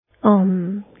ओम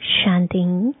शांति।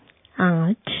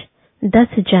 आज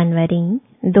 10 जनवरी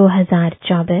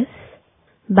 2024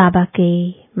 बाबा के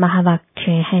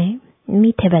महावाक्य हैं।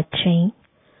 मीठे बच्चे,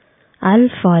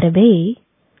 अल्फ और बे,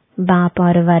 बाप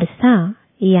और वर्षा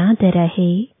याद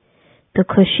रहे तो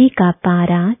खुशी का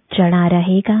पारा चढ़ा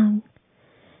रहेगा।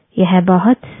 यह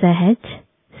बहुत सहज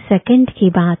सेकंड की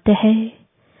बात है।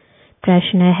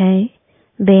 प्रश्न है,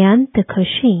 बेअंत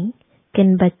खुशी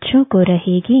किन बच्चों को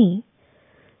रहेगी?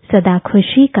 सदा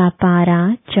खुशी का पारा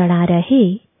चढ़ा रहे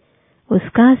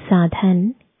उसका साधन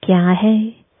क्या है?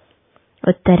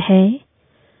 उत्तर है,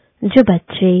 जो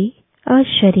बच्चे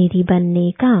अशरीरी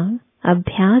बनने का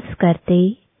अभ्यास करते,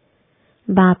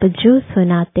 बाप जो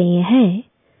सुनाते हैं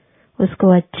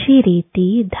उसको अच्छी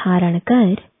रीति धारण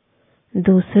कर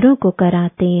दूसरों को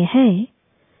कराते हैं,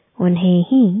 उन्हें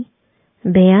ही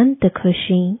बेअंत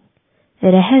खुशी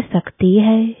रह सकती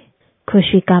है।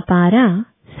 खुशी का पारा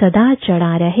सदा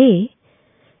चढ़ा रहे,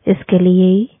 इसके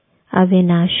लिए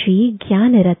अविनाशी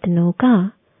ज्ञान रत्नों का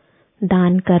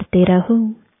दान करते रहो,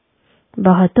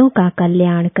 बहुतों का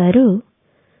कल्याण करो।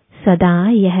 सदा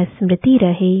यह स्मृति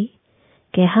रहे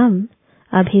कि हम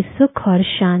अभी सुख और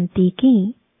शांति की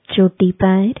चोटी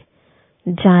पर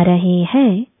जा रहे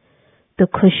हैं, तो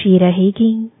खुशी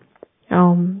रहेगी।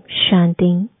 ओम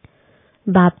शांति।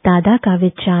 बाप दादा का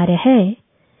विचार है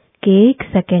कि 1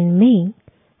 सेकंड में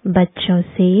बच्चों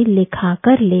से लिखा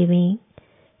कर लेवें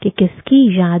कि किसकी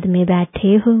याद में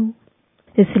बैठे हो।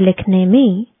 इस लिखने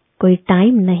में कोई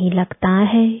टाइम नहीं लगता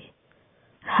है।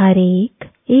 हर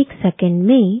एक सेकंड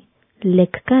में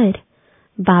लिखकर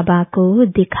बाबा को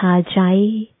दिखा जाए।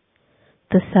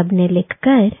 तो सबने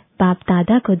लिखकर बाप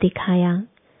दादा को दिखाया,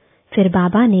 फिर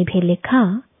बाबा ने भी लिखा।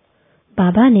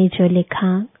 बाबा ने जो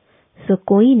लिखा सो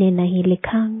कोई ने नहीं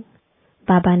लिखा।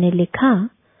 बाबा ने लिखा,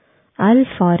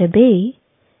 अल्फ और बे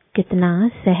कितना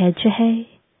सहज है।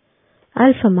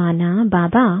 अल्फ माना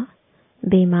बाबा,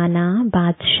 बे माना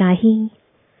बादशाही।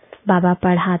 बाबा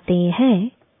पढ़ाते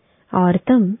हैं और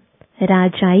तुम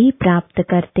राजाई प्राप्त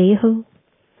करते हो,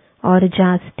 और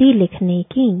जास्ती लिखने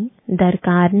की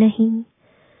दरकार नहीं।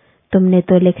 तुमने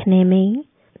तो लिखने में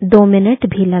 2 मिनट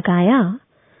भी लगाया।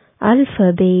 अल्फ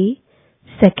बे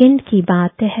सेकंड की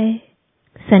बात है।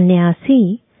 सन्यासी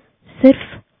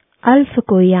सिर्फ अल्फ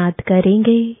को याद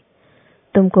करेंगे।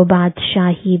 तुमको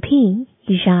बादशाही भी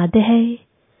याद है।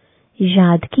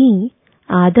 याद की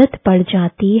आदत पड़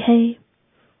जाती है,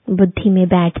 बुद्धि में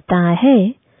बैठता है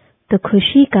तो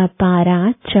खुशी का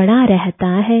पारा चढ़ा रहता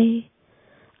है।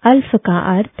 अल्फ का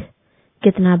अर्थ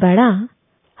कितना बड़ा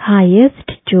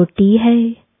हाईएस्ट चोटी है,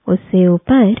 उससे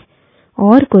ऊपर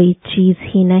और कोई चीज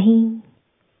ही नहीं।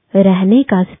 रहने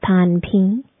का स्थान भी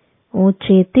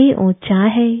ऊंचे ते ऊंचा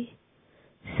है।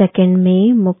 सेकंड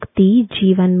में मुक्ति,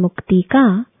 जीवन मुक्ति का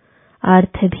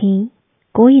अर्थ भी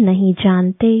कोई नहीं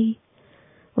जानते।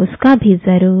 उसका भी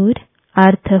जरूर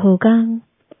अर्थ होगा।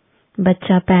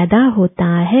 बच्चा पैदा होता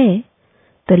है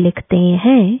तो लिखते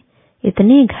हैं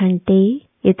इतने घंटे,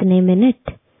 इतने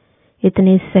मिनट,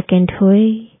 इतने सेकंड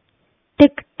हुए।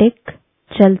 टिक टिक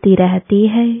चलती रहती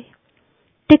है।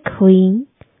 टिक हुई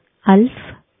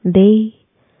अल्फ बे,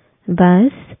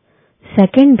 बस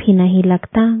सेकंड भी नहीं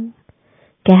लगता।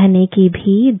 कहने की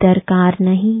भी दरकार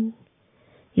नहीं।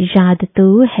 याद तो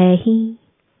है ही।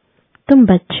 तुम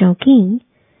बच्चों की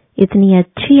इतनी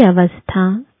अच्छी अवस्था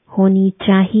होनी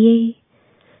चाहिए,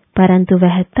 परंतु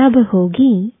वह तब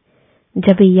होगी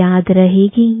जब याद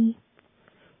रहेगी।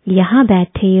 यहाँ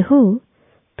बैठे हो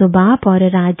तो बाप और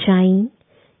राजाई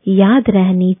याद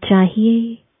रहनी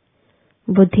चाहिए।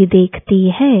 बुद्धि देखती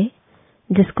है,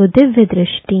 जिसको दिव्य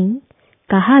दृष्टि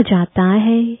कहा जाता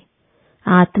है।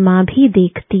 आत्मा भी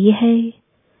देखती है।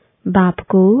 बाप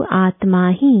को आत्मा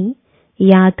ही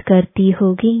याद करती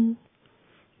होगी।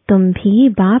 तुम भी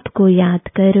बाप को याद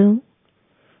करो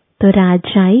तो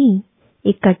राजाई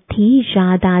इकट्ठी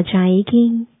याद आ जाएगी।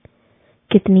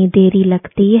 कितनी देरी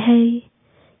लगती है।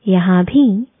 यहाँ भी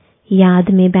याद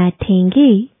में बैठेंगे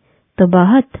तो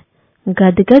बहुत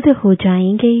गदगद हो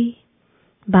जाएंगे।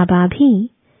 बाबा भी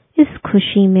इस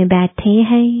खुशी में बैठे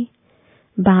हैं।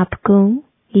 बाप को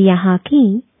यहाँ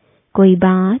की कोई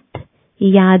बात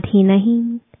याद ही नहीं।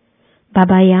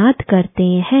 बाबा याद करते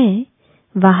हैं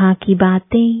वहाँ की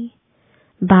बातें।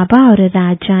 बाबा और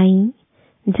राजाई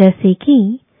जैसे कि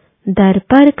दर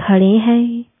पर खड़े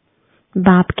हैं।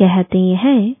 बाप कहते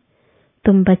हैं,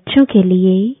 तुम बच्चों के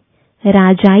लिए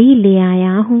राजाई ले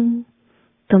आया हूँ।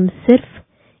 तुम सिर्फ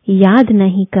याद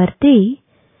नहीं करते,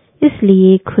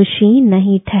 इसलिए खुशी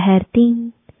नहीं ठहरती।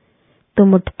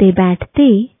 तुम उठते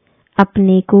बैठते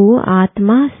अपने को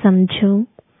आत्मा समझो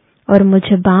और मुझ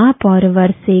बाप और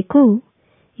वर्षे को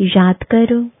याद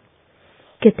करो।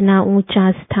 कितना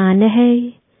ऊंचा स्थान है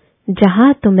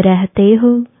जहां तुम रहते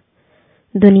हो।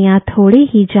 दुनिया थोड़ी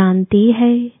ही जानती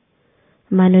है।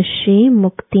 मनुष्य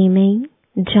मुक्ति में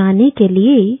जाने के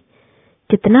लिए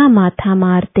कितना माथा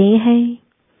मारते हैं।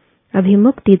 अभी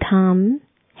मुक्ति धाम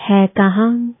है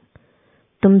कहाँ?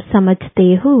 तुम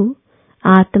समझते हो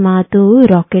आत्मा तो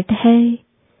रॉकेट है।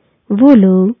 वो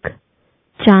लोग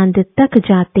चांद तक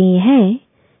जाते हैं,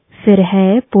 फिर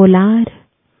है पोलार।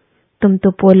 तुम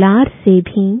तो पोलार से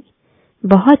भी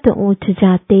बहुत ऊंच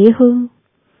जाते हो।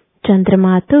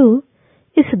 चंद्रमा तो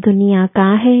इस दुनिया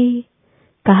का है।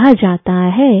 कहा जाता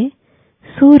है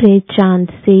सूर्य चांद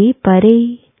से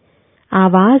परे,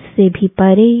 आवाज से भी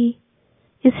परे।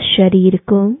 इस शरीर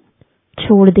को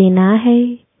छोड़ देना है।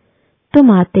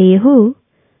 तुम आते हो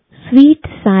स्वीट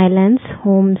साइलेंस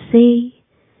होम से।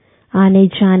 आने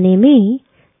जाने में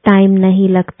टाइम नहीं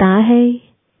लगता है।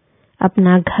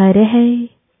 अपना घर है।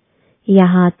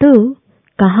 यहाँ तो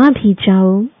कहाँ भी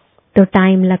जाओ तो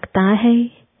टाइम लगता है।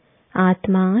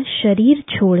 आत्मा शरीर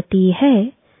छोड़ती है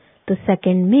तो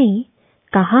सेकंड में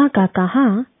कहाँ का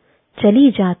कहाँ चली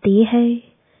जाती है।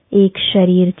 एक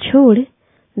शरीर छोड़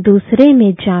दूसरे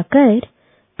में जाकर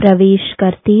प्रवेश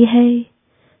करती है।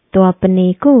 तो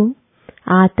अपने को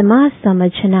आत्मा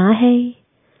समझना है।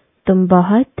 तुम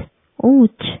बहुत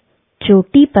ऊंच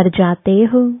चोटी पर जाते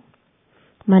हो।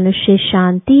 मनुष्य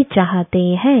शांति चाहते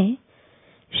हैं।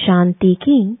 शांति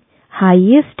की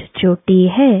हाईएस्ट चोटी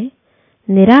है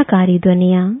निराकारी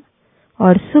दुनिया,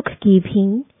 और सुख की भी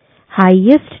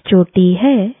हाईएस्ट चोटी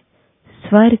है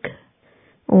स्वर्ग।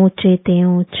 ऊंचे ते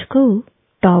ऊंच को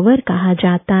टॉवर कहा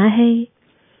जाता है।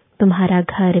 तुम्हारा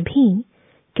घर भी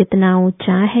कितना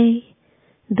ऊंचा है।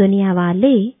 दुनिया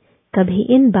वाले कभी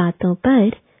इन बातों पर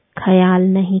ख्याल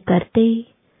नहीं करते।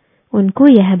 उनको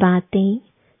यह बातें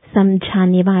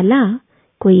समझाने वाला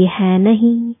कोई है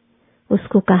नहीं।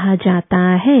 उसको कहा जाता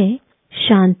है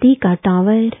शांति का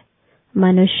टावर।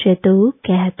 मनुष्य तो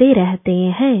कहते रहते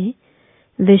हैं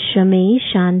विश्व में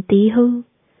शांति हो,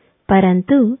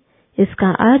 परंतु इसका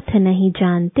अर्थ नहीं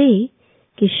जानते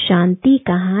कि शांति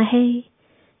कहाँ है।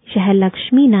 यह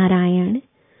लक्ष्मी नारायण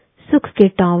सुख के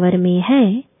टावर में है।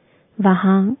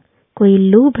 वहां कोई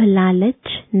लोभ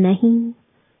लालच नहीं।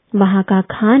 वहां का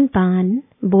खान पान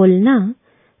बोलना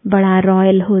बड़ा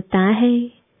रॉयल होता है,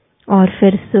 और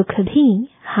फिर सुख भी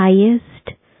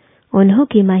हाईएस्ट। उन्हों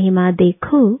की महिमा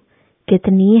देखो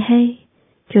कितनी है,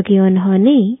 क्योंकि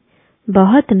उन्होंने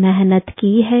बहुत मेहनत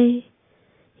की है।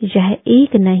 यह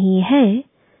एक नहीं है,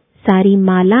 सारी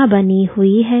माला बनी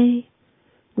हुई है।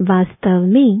 वास्तव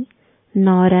में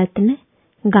 9 रत्न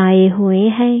गाए हुए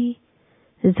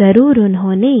हैं। जरूर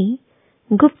उन्होंने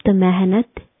गुप्त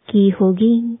मेहनत की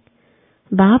होगी।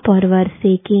 बाप और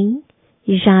वर्षे की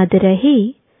याद रहे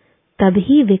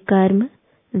तभी विकर्म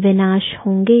विनाश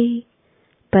होंगे,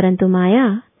 परंतु माया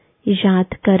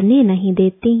याद करने नहीं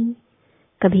देती।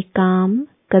 कभी काम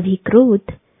कभी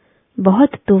क्रोध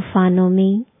बहुत तूफानों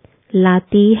में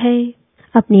लाती है।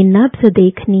 अपनी नब्ज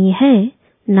देखनी है।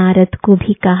 नारद को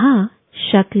भी कहा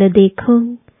शक्ल देखो,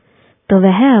 तो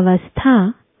वह अवस्था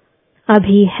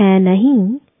अभी है नहीं,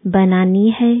 बनानी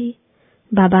है।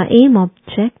 बाबा एम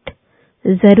ऑब्जेक्ट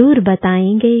जरूर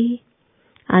बताएंगे।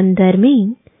 अंदर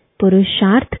में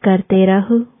पुरुषार्थ करते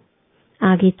रहो।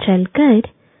 आगे चलकर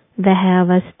वह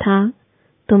अवस्था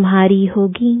तुम्हारी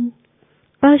होगी।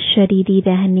 अशरीरी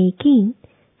रहने की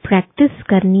प्रैक्टिस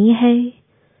करनी है।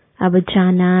 अब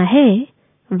जाना है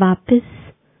वापस।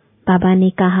 बाबा ने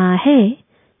कहा है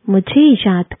मुझे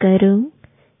याद करो।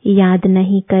 याद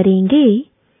नहीं करेंगे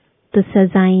तो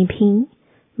सजाएं भी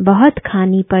बहुत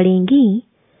खानी पड़ेंगी,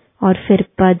 और फिर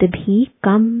पद भी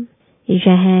कम।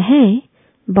 यह है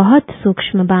बहुत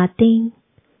सूक्ष्म बातें।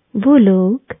 वो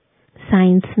लोग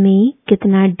साइंस में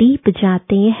कितना डीप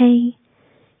जाते हैं,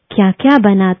 क्या क्या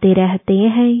बनाते रहते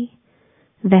हैं।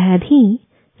 वह भी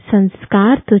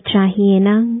संस्कार तो चाहिए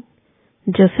ना,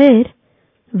 जो फिर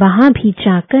वहां भी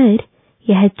जाकर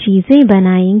यह चीजें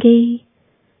बनाएंगे।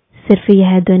 सिर्फ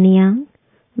यह दुनिया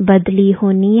बदली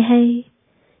होनी है।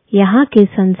 यहाँ के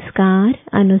संस्कार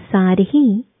अनुसार ही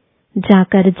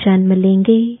जाकर जन्म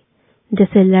लेंगे।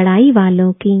 जैसे लड़ाई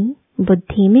वालों की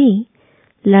बुद्धि में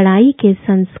लड़ाई के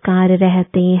संस्कार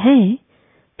रहते हैं,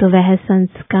 तो वह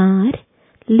संस्कार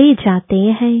ले जाते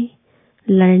हैं।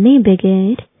 लड़ने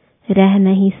बगैर रह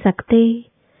नहीं सकते।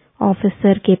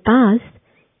 ऑफिसर के पास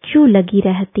क्यों लगी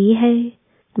रहती है?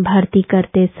 भर्ती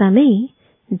करते समय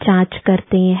जांच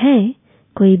करते हैं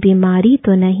कोई बीमारी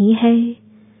तो नहीं है।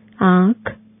 आंख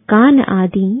कान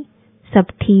आदि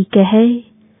सब ठीक है।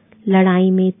 लड़ाई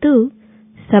में तो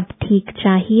सब ठीक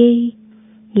चाहिए।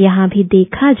 यहाँ भी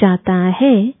देखा जाता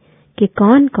है कि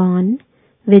कौन कौन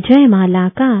विजय माला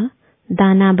का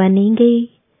दाना बनेंगे।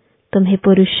 तुम्हें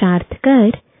पुरुषार्थ कर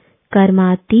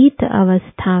कर्मातीत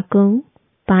अवस्था को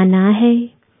पाना है।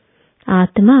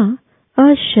 आत्मा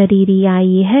अशरीरी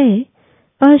आई है,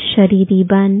 अशरीरी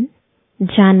बन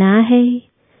जाना है।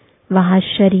 वहाँ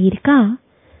शरीर का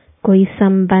कोई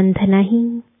संबंध नहीं,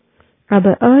 अब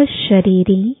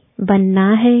अशरीरी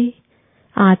बनना है।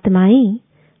 आत्माएं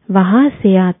वहाँ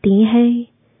से आती हैं,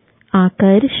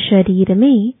 आकर शरीर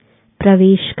में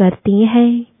प्रवेश करती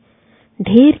हैं।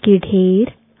 ढेर की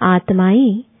ढेर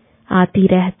आत्माएं आती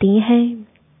रहती हैं।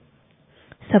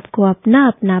 सबको अपना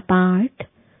अपना पाठ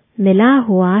मिला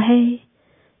हुआ है।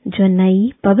 जो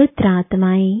नई पवित्र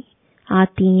आत्माएं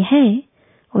आती हैं,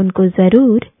 उनको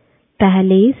जरूर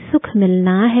पहले सुख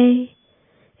मिलना है,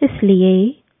 इसलिए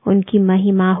उनकी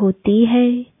महिमा होती है।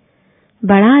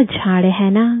 बड़ा झाड़ है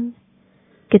ना,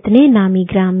 कितने नामी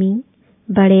ग्रामी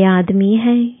बड़े आदमी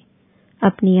हैं,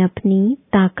 अपनी अपनी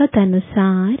ताकत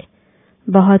अनुसार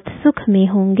बहुत सुख में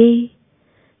होंगे।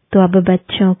 तो अब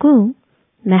बच्चों को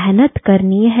मेहनत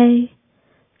करनी है,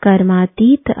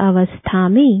 कर्मातीत अवस्था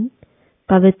में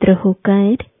पवित्र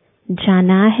होकर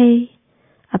जाना है।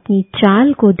 अपनी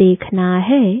चाल को देखना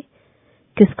है,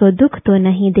 किसको दुख तो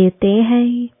नहीं देते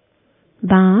हैं।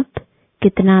 बाप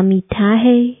कितना मीठा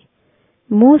है,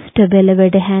 मोस्ट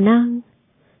बेलवेड है ना,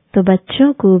 तो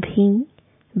बच्चों को भी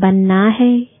बनना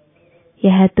है।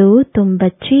 यह तो तुम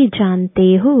बच्चे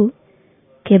जानते हो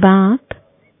कि बाप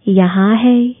यहाँ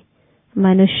है।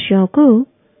 मनुष्यों को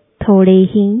थोड़े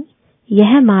ही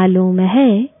यह मालूम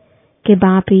है कि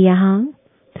बाप यहाँ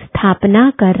स्थापना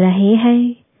कर रहे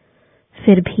हैं,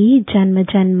 फिर भी जन्म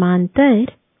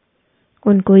जन्मांतर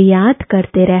उनको याद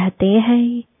करते रहते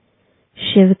हैं।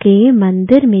 शिव के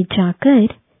मंदिर में जाकर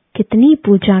कितनी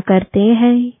पूजा करते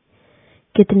हैं,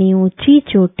 कितनी ऊंची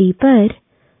चोटी पर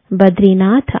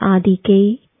बद्रीनाथ आदि के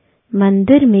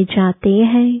मंदिर में जाते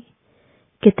हैं,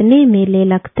 कितने मेले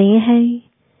लगते हैं,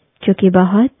 क्योंकि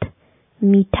बहुत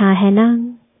मीठा है ना।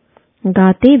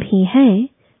 गाते भी हैं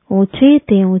ऊंचे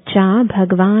ते ऊंचा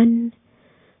भगवान।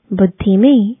 बुद्धि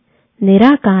में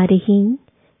निराकार ही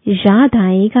याद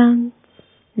आएगा,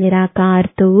 निराकार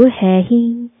तो है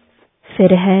ही।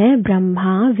 फिर है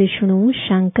ब्रह्मा विष्णु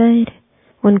शंकर,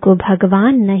 उनको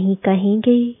भगवान नहीं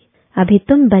कहेंगे। अभी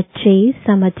तुम बच्चे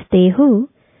समझते हो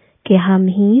कि हम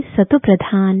ही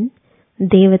सतोप्रधान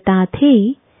देवता थे।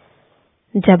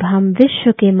 जब हम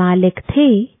विश्व के मालिक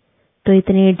थे तो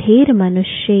इतने ढेर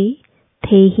मनुष्य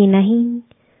थे ही नहीं,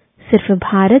 सिर्फ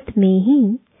भारत में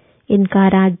ही इनका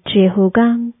राज्य होगा,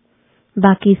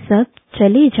 बाकी सब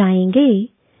चले जाएंगे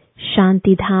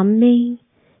शांति धाम में।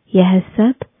 यह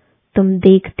सब तुम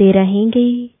देखते रहेंगे।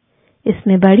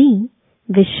 इसमें बड़ी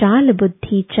विशाल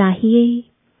बुद्धि चाहिए।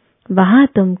 वहां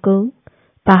तुमको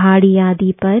पहाड़ी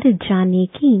आदि पर जाने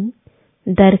की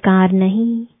दरकार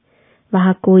नहीं।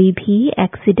 वहां कोई भी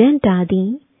एक्सीडेंट आदि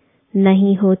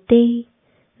नहीं होते।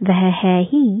 वह है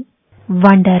ही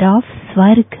वंडर ऑफ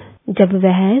स्वर्ग। जब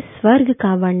वह स्वर्ग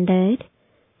का वंडर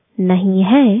नहीं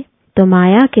है तो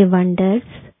माया के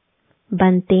वंडर्स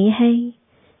बनते हैं।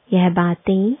 यह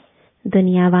बातें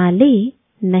दुनिया वाले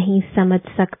नहीं समझ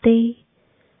सकते।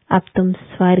 अब तुम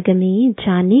स्वर्ग में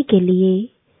जाने के लिए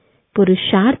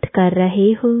पुरुषार्थ कर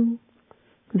रहे हो।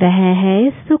 वह है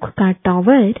सुख का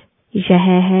टॉवर, यह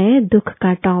है दुख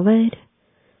का टॉवर।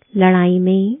 लड़ाई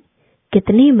में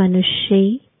कितने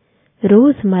मनुष्य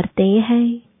रोज मरते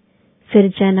हैं, फिर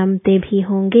जन्मते भी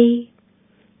होंगे।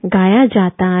 गाया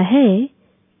जाता है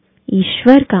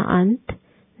ईश्वर का अंत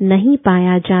नहीं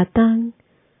पाया जाता।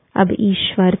 अब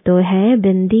ईश्वर तो है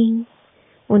बिंदी,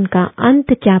 उनका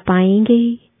अंत क्या पाएंगे।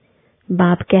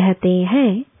 बाप कहते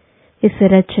हैं इस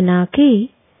रचना के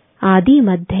आदि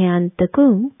मध्य अंत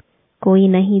को कोई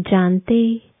नहीं जानते।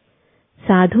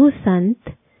 साधु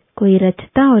संत कोई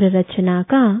रचता और रचना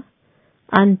का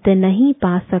अंत नहीं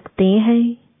पा सकते हैं।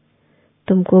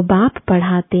 तुमको बाप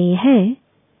पढ़ाते हैं,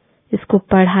 इसको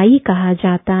पढ़ाई कहा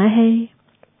जाता है।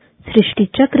 सृष्टि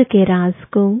चक्र के राज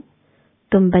को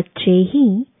तुम बच्चे ही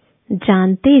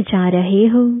जानते जा रहे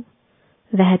हो।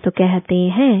 वह तो कहते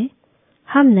हैं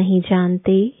हम नहीं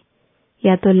जानते,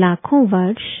 या तो लाखों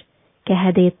वर्ष कह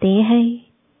देते हैं।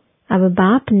 अब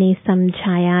बाप ने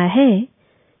समझाया है,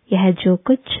 यह जो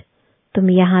कुछ तुम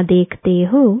यहाँ देखते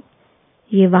हो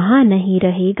ये वहां नहीं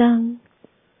रहेगा।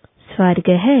 स्वर्ग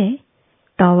है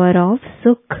टावर ऑफ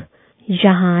सुख,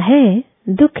 यहाँ है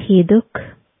दुख ही दुख।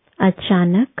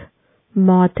 अचानक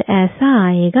मौत ऐसा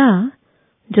आएगा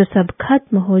जो सब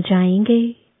खत्म हो जाएंगे।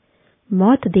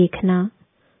 मौत देखना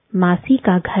मासी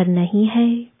का घर नहीं है।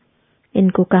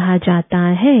 इनको कहा जाता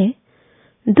है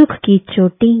दुख की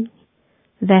चोटी,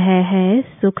 वह है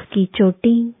सुख की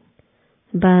चोटी।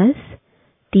 बस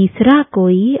तीसरा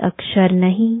कोई अक्षर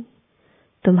नहीं।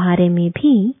 तुम्हारे में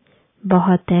भी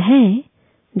बहुत है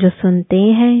जो सुनते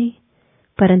हैं,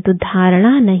 परंतु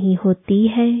धारणा नहीं होती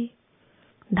है।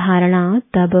 धारणा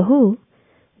तब हो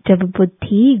जब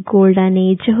बुद्धि गोल्डन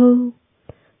एज हो।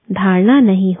 धारणा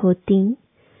नहीं होती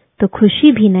तो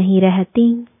खुशी भी नहीं रहती।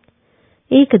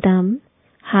 एकदम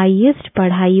हाईएस्ट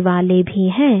पढ़ाई वाले भी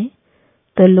हैं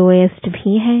तो लोएस्ट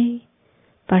भी हैं।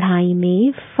 पढ़ाई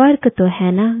में फर्क तो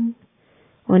है ना।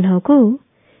 उन्हों को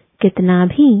कितना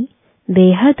भी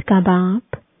बेहद का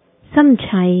बाप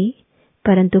समझाए,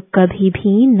 परंतु कभी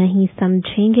भी नहीं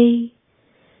समझेंगे।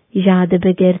 याद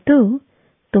बगैर तो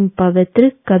तुम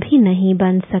पवित्र कभी नहीं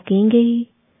बन सकेंगे।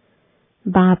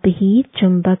 बाप ही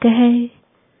चुंबक है,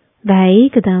 वह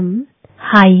एकदम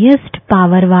हाईएस्ट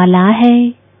पावर वाला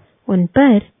है। उन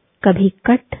पर कभी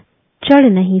कट चढ़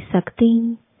नहीं सकती।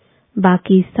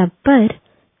 बाकी सब पर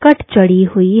कट चढ़ी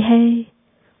हुई है।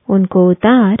 उनको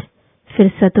उतार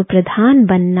फिर सतो प्रधान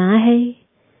बनना है।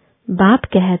 बाप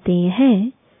कहते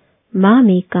हैं माँ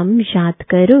में कम याद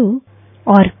करो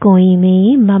और कोई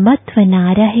में ममत्व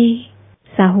ना रहे।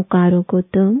 साहूकारों को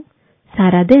तुम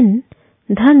सारा दिन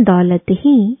धन दौलत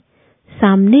ही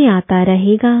सामने आता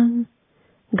रहेगा।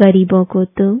 गरीबों को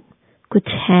तो कुछ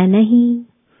है नहीं,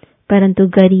 परंतु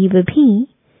गरीब भी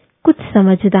कुछ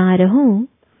समझदार हो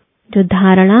जो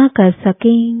धारणा कर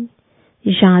सकें।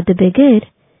 याद बगैर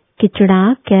किचड़ा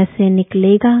कैसे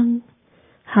निकलेगा?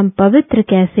 हम पवित्र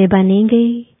कैसे बनेंगे?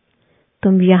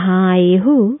 तुम यहाँ आए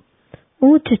हो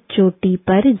ऊंच चोटी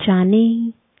पर जाने।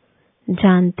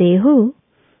 जानते हो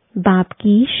बाप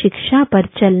की शिक्षा पर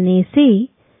चलने से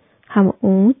हम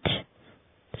ऊंच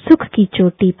सुख की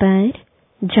चोटी पर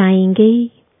जाएंगे।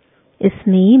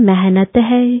 इसमें मेहनत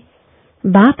है।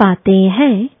 बाप आते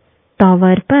हैं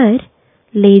टॉवर पर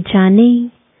ले जाने,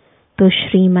 तो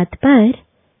श्रीमत पर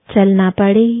चलना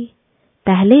पड़े।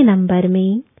 पहले नंबर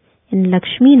में इन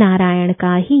लक्ष्मी नारायण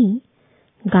का ही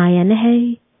गायन है।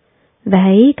 वह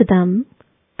एकदम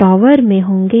टॉवर में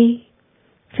होंगे,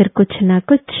 फिर कुछ न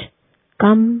कुछ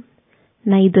कम।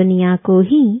 नई दुनिया को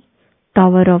ही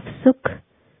टॉवर ऑफ सुख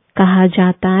कहा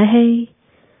जाता है।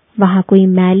 वहां कोई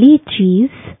मैली चीज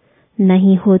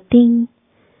नहीं होती।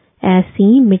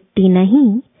 ऐसी मिट्टी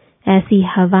नहीं, ऐसी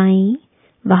हवाएं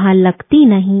वहां लगती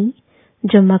नहीं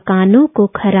जो मकानों को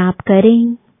खराब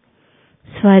करें।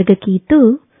 स्वर्ग की तो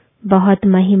बहुत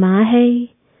महिमा है,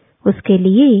 उसके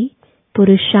लिए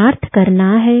पुरुषार्थ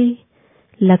करना है।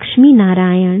 लक्ष्मी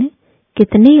नारायण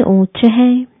कितने ऊंचे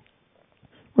हैं,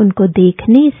 उनको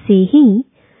देखने से ही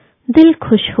दिल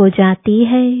खुश हो जाती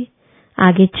है।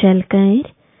 आगे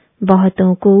चलकर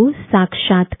बहुतों को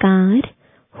साक्षात्कार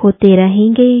होते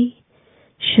रहेंगे।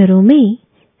 शुरू में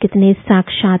कितने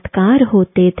साक्षात्कार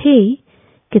होते थे,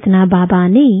 कितना बाबा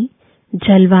ने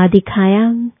जलवा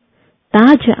दिखाया।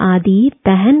 ताज आदि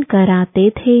पहन कर आते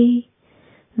थे।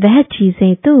 वह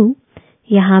चीजें तो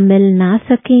यहाँ मिल ना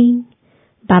सकें।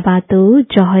 बाबा तो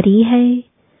जौहरी है।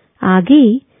 आगे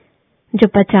जो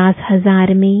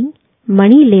 50,000 में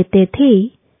मणि लेते थे,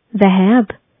 वह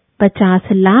अब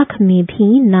 50 लाख में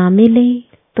भी ना मिले।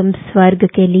 तुम स्वर्ग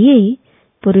के लिए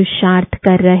पुरुषार्थ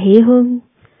कर रहे हो,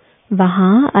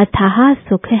 वहां अथाह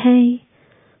सुख है।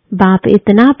 बाप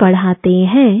इतना पढ़ाते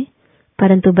हैं,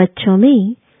 परंतु बच्चों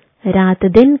में रात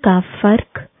दिन का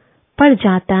फर्क पड़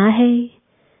जाता है।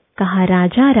 कहाँ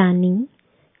राजा रानी,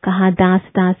 कहाँ दास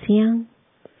दासियां।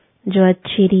 जो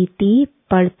अच्छी रीति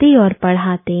पढ़ते और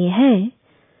पढ़ाते हैं,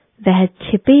 वह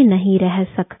छिपे नहीं रह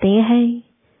सकते हैं।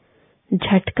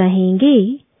 झट कहेंगे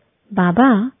बाबा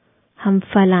हम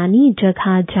फलानी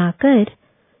जगह जाकर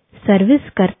सर्विस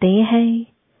करते हैं।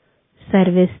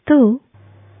 सर्विस तो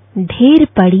ढेर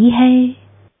पड़ी है।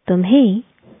 तुम्हें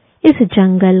इस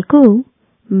जंगल को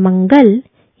मंगल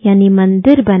यानी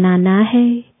मंदिर बनाना है।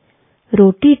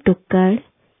 रोटी टुक्कड़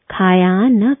खाया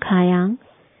न खाया,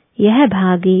 यह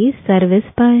भागे सर्विस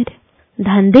पर।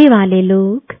 धंधे वाले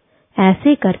लोग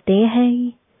ऐसे करते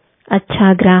हैं।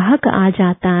 अच्छा ग्राहक आ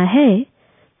जाता है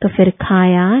तो फिर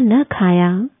खाया न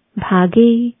खाया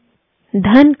भागे।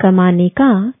 धन कमाने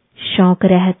का शौक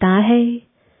रहता है।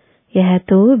 यह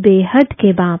तो बेहद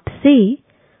के बाप से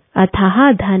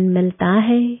अथाह धन मिलता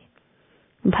है।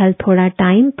 भल थोड़ा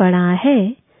टाइम पड़ा है,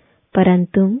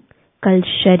 परंतु कल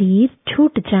शरीर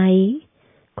छूट जाए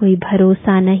कोई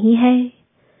भरोसा नहीं है।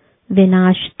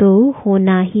 विनाश तो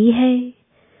होना ही है।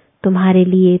 तुम्हारे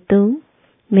लिए तो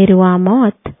मिरुआ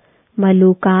मौत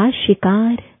मलू का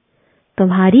शिकार।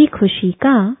 तुम्हारी खुशी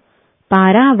का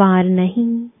पारावार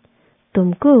नहीं।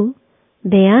 तुमको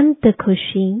बेअंत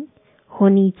खुशी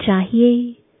होनी चाहिए।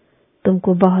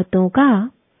 तुमको बहुतों का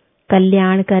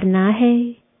कल्याण करना है।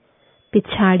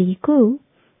 पिछाड़ी को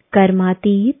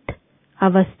कर्मातीत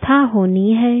अवस्था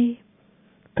होनी है।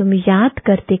 तुम याद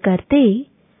करते करते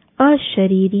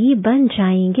अशरीरी बन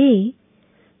जाएंगे,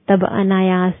 तब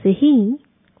अनायास ही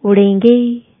उड़ेंगे।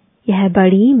 यह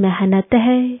बड़ी मेहनत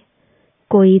है।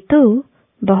 कोई तो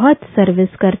बहुत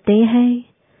सर्विस करते हैं,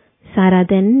 सारा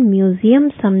दिन म्यूजियम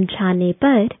समझाने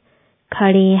पर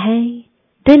खड़े हैं,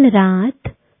 दिन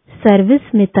रात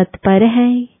सर्विस में तत्पर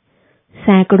हैं।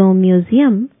 सैकड़ों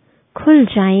म्यूजियम खुल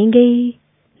जाएंगे,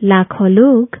 लाखों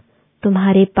लोग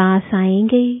तुम्हारे पास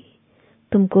आएंगे,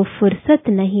 तुमको फुर्सत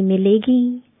नहीं मिलेगी।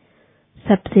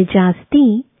 सबसे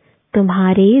जास्ती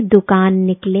तुम्हारे दुकान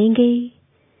निकलेंगे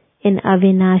इन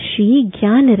अविनाशी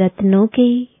ज्ञान रत्नों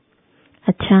के।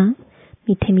 अच्छा,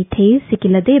 मीठे मीठे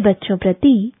सिकिलदे बच्चों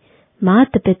प्रति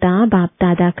माता पिता बाप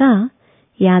दादा का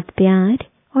याद प्यार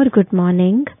और गुड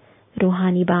मॉर्निंग।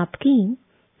 रूहानी बाप की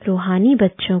रूहानी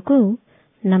बच्चों को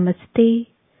नमस्ते।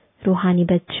 रूहानी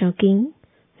बच्चों की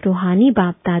रूहानी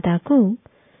बाप दादा को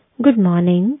गुड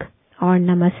मॉर्निंग और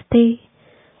नमस्ते।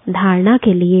 धारणा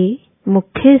के लिए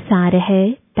मुख्य सार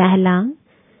है, पहला,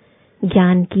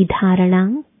 ज्ञान की धारणा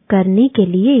करने के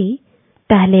लिए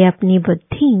पहले अपनी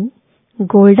बुद्धि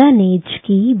गोल्डन एज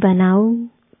की बनाओ।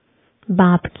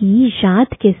 बाप की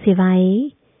याद के सिवाय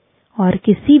और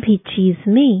किसी भी चीज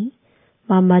में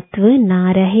ममत्व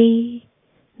ना रहे।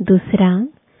 दूसरा,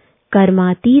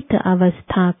 कर्मातीत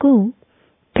अवस्था को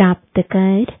प्राप्त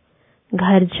कर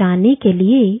घर जाने के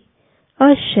लिए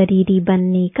अशरीरी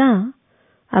बनने का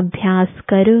अभ्यास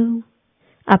करो।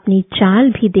 अपनी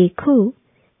चाल भी देखो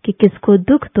कि किसको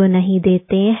दुख तो नहीं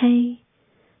देते हैं।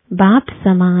 बाप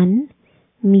समान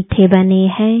मीठे बने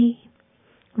हैं।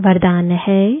 वरदान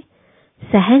है,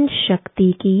 सहन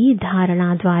शक्ति की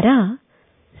धारणा द्वारा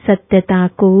सत्यता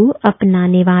को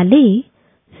अपनाने वाले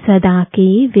सदा के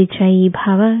विजयी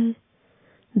भव।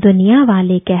 दुनिया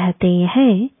वाले कहते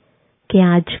हैं कि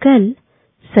आजकल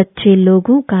सच्चे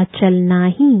लोगों का चलना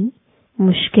ही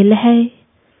मुश्किल है,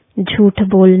 झूठ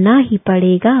बोलना ही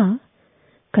पड़ेगा।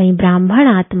 कई ब्राह्मण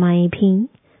आत्माएं भी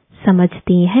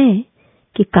समझती हैं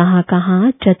कि कहां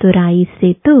कहां चतुराई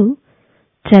से तो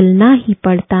चलना ही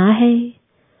पड़ता है,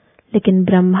 लेकिन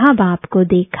ब्रह्मा बाप को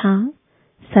देखा,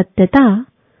 सत्यता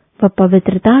व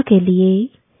पवित्रता के लिए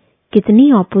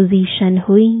कितनी ऑपोजिशन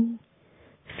हुई,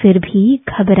 फिर भी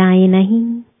घबराए नहीं।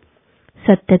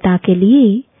 सत्यता के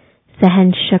लिए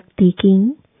सहन शक्ति की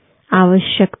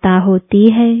आवश्यकता होती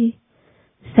है।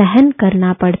 सहन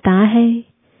करना पड़ता है,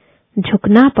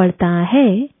 झुकना पड़ता है,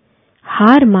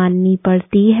 हार माननी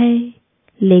पड़ती है,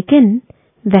 लेकिन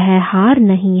वह हार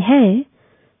नहीं है,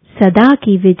 सदा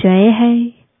की विजय है।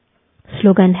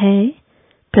 स्लोगन है,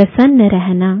 प्रसन्न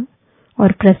रहना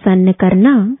और प्रसन्न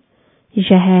करना,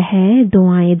 यह है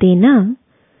दुआएं देना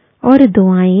और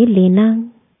दुआएं लेना।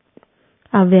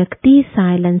 अव्यक्ति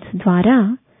साइलेंस द्वारा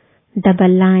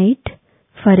डबल लाइट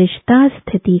फरिश्ता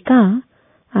स्थिति का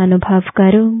अनुभव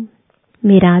करो।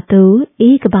 मेरा तो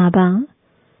एक बाबा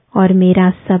और मेरा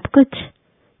सब कुछ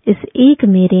इस एक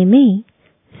मेरे में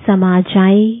समा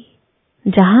जाए।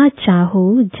 जहां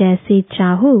चाहो, जैसे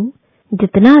चाहो,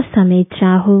 जितना समय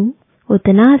चाहो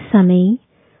उतना समय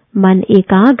मन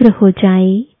एकाग्र हो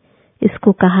जाए,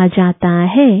 इसको कहा जाता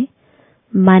है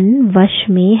मन वश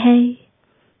में है।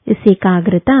 इस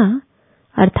एकाग्रता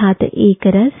अर्थात एक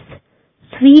रस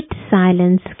स्वीट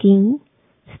साइलेंस की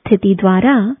स्थिति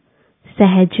द्वारा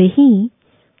सहज ही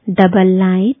डबल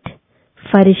लाइट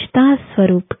फरिश्ता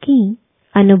स्वरूप की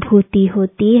अनुभूति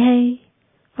होती है।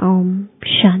 ओम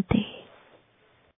शांति।